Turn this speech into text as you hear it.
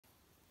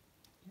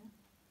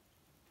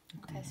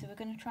Okay, so we're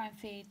going to try and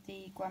feed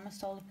the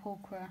Grammostola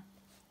Pulchra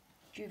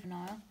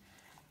Juvenile.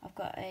 I've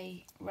got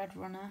a red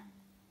runner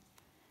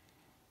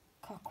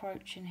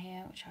cockroach in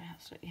here, which I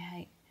absolutely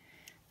hate.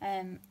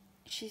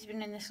 She's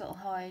been in this little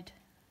hide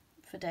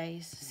for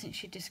days since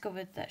she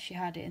discovered that she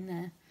had it in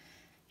there.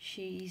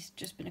 She's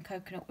just been a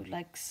coconut with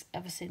legs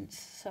ever since,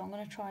 so I'm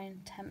going to try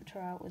and tempt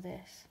her out with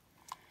this.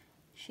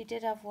 She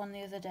did have one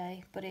the other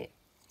day, but it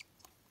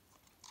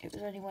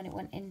was only when it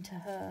went into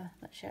her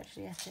that she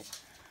actually ate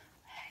it.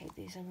 I hate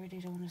these, I really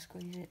don't want to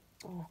squeeze it.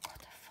 Oh god,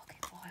 they're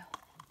fucking vile.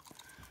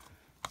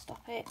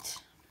 Stop it.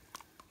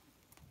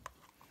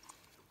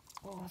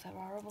 Oh, they're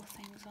horrible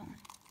things, aren't they?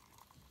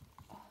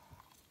 Oh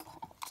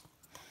god.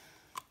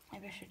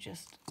 Maybe I should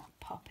just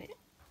pop it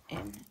in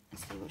and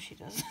see what she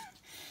does.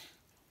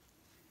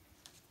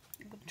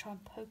 I'm going to try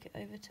and poke it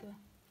over to her.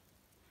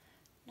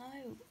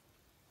 No.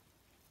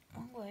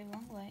 Wrong way,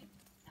 wrong way.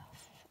 Oh,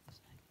 for fuck's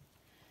sake.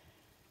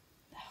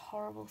 They're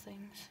horrible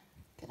things.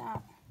 Get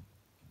out.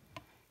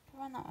 Go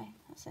around that way.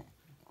 That's it.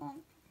 Go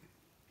on.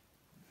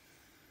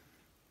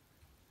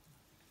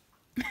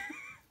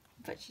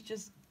 But she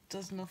just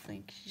does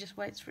nothing. She just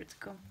waits for it to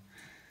come.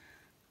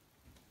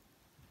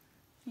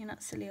 You're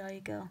not silly, are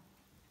you, girl?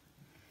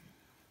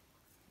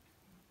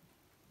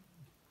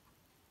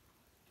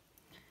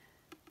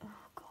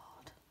 Oh,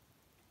 God.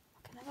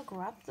 I can never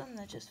grab them.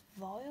 They're just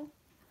vile.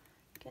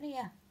 Get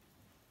here.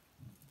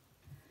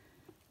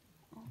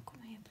 Oh,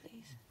 come here,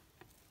 please.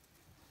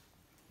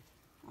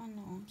 I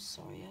know, I'm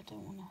sorry. I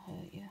don't want to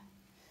hurt you.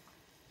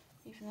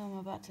 Even though I'm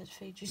about to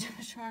feed you to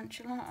a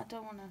tarantula, I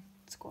don't want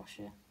to squash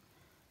you.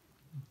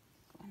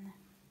 Go on then.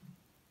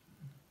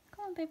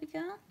 Come on, baby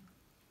girl.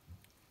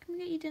 Come and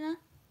get your dinner.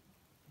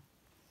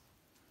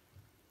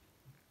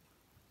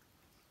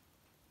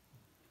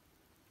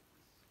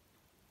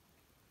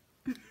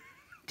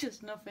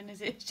 Just nothing,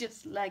 is it? It's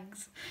just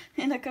legs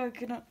in a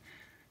coconut.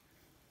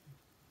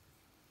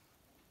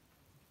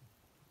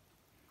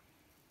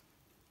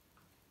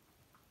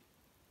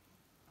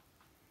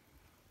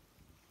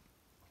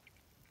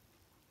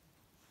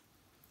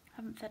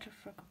 I haven't fed her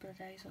for a couple of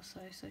days or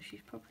so, so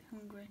she's probably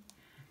hungry.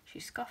 She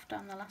scoffed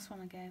down the last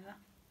one I gave her,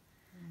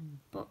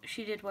 but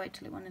she did wait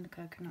till it went in the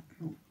coconut.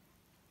 And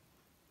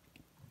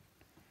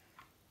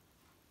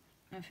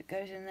if it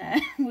goes in there,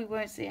 we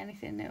won't see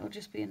anything. It'll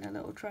just be in a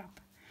little trap.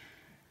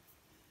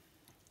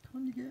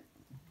 Can't you get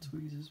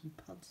tweezers with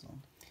pads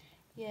on?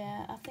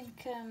 Yeah, I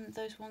think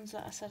those ones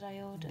that I said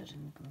I ordered,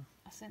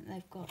 I think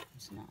they've got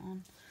something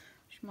on,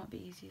 which might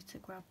be easier to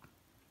grab.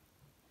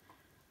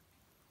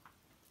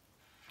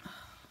 Oh,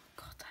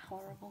 God, they're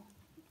horrible.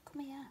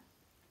 Come here.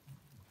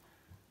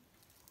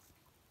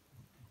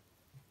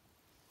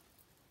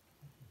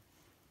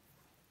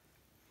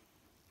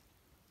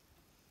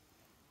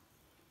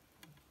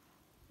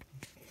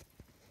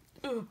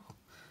 Ugh.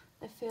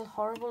 They feel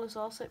horrible as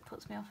well, so it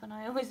puts me off, and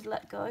I always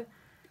let go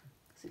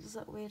because it does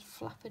that weird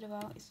flapping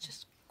about. It's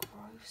just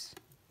gross.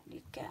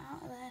 You get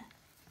out of there.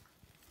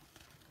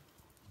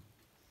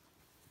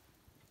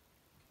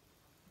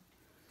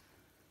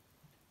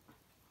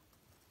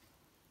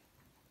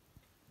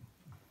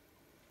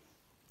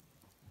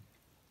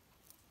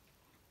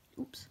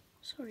 Oops,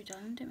 sorry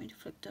darling, didn't mean to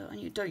flick dirt on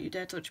you. Don't you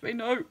dare touch me,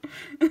 no.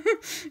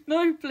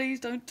 No, please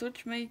don't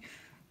touch me.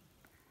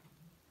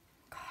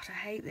 God, I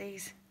hate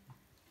these.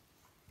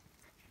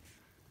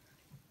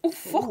 Oh,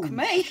 fuck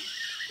me.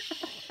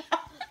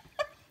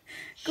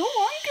 Go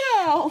on,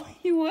 girl.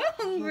 You were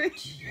hungry.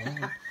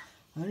 Yeah.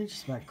 I only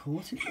just about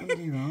caught it under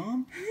your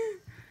arm.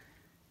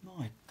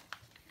 My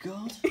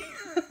God.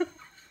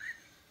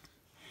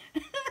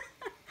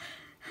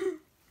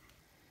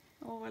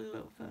 Oh, I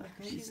love her.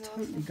 She's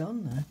totally awesome.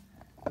 gone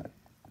there.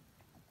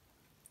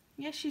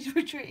 Yeah, she's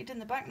retreated in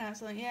the back now,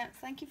 so yeah,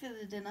 thank you for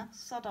the dinner.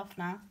 Sod off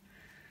now.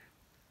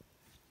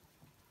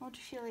 Or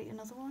does she eat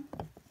another one?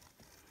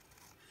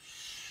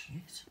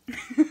 Shit.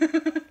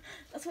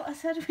 That's what I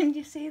said when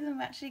you see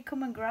them actually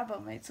come and grab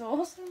them. It's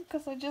awesome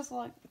because they're just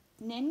like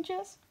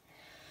ninjas.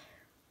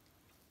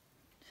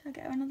 Should I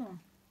get her another one?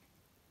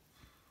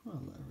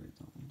 Well, let her eat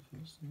that one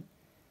first,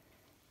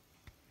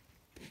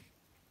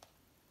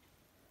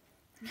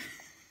 yeah.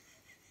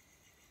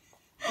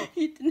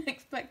 You didn't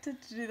expect her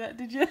to do that,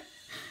 did you?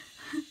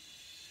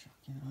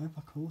 Shocking. I hope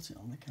I caught it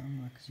on the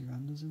camera because your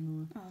hand was in the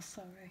way. Oh,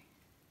 sorry.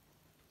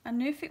 I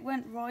knew if it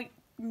went right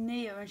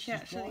near and she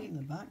She's actually... right in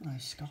the back now,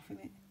 scoffing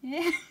it.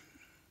 Yeah.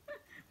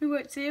 We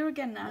won't see her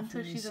again now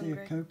until she's see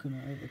hungry. a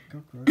coconut out the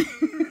cockroach.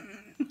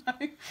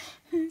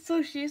 No.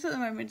 So she is at the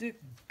moment, a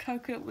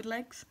coconut with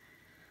legs.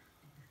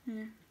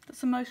 Yeah.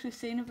 That's the most we've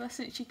seen of her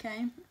since she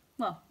came.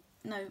 Well,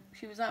 no,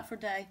 she was out for a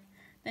day.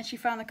 Then she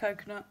found the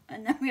coconut,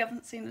 and then we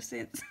haven't seen her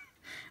since.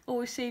 All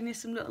we've seen is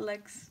some little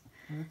legs.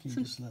 I reckon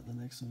you just let the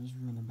next one just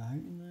run about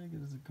in there, get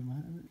her to come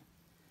out of it.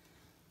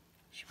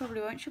 She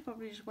probably won't. She'll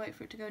probably just wait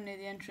for it to go near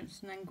the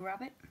entrance and then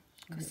grab it.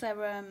 Because they're,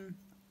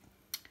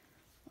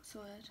 what's the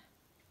word?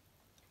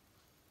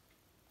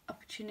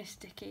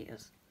 Opportunistic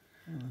eaters.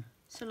 Oh.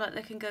 So like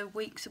they can go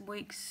weeks and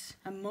weeks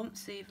and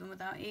months even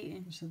without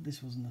eating. You said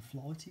this wasn't a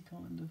flighty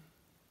kind of...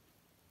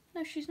 No,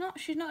 No, she's not.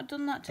 She's not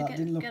done that to That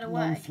didn't look get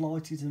away.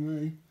 non-flighty to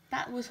me.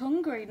 That was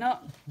hungry,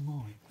 not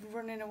My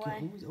running God.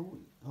 away. Oh,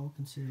 I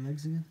can see her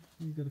legs again.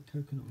 You've got a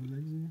coconut with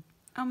legs again.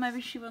 Oh,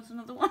 maybe she wants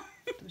another one.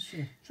 Does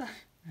she? So,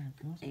 Oh,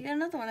 God. you get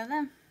another one of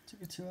them. Took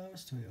her 2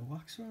 hours to eat a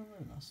wax around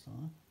there last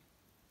time.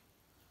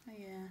 Oh,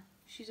 yeah.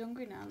 She's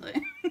hungry now, though.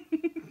 Shite.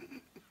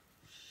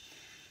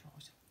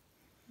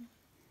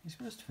 You're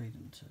supposed to feed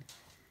them too.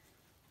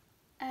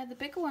 The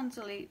bigger ones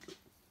will eat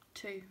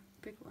 2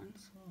 big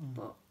ones. Oh,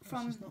 But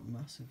she's not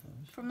massive though.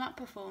 Is she? from that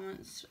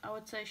performance, I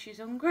would say she's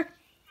hungry.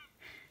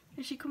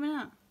 Is she coming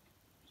out?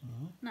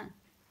 Alright. No.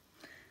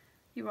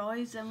 Your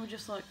eyes then were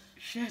just like,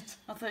 shit,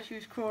 I thought she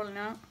was crawling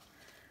out.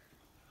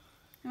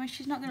 I mean,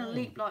 she's not going to No,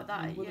 leap like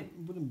that it at you.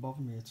 wouldn't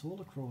bother me at all,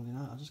 her crawling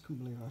out. I just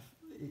couldn't believe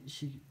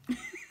she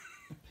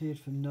appeared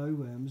from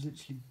nowhere and was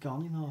literally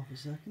gone in half a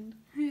second.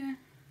 Yeah.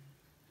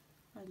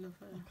 I love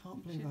her. I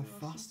can't believe She's how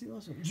awesome. fast it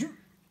was.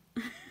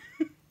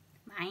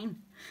 Mine.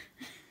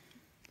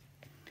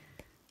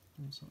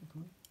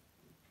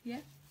 Yeah.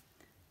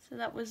 So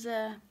that was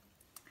a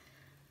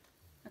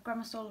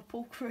Grammostola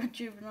Pulchra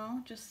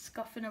juvenile, just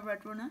scoffing a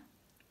red runner.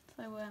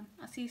 So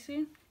I'll see you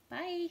soon.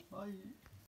 Bye. Bye.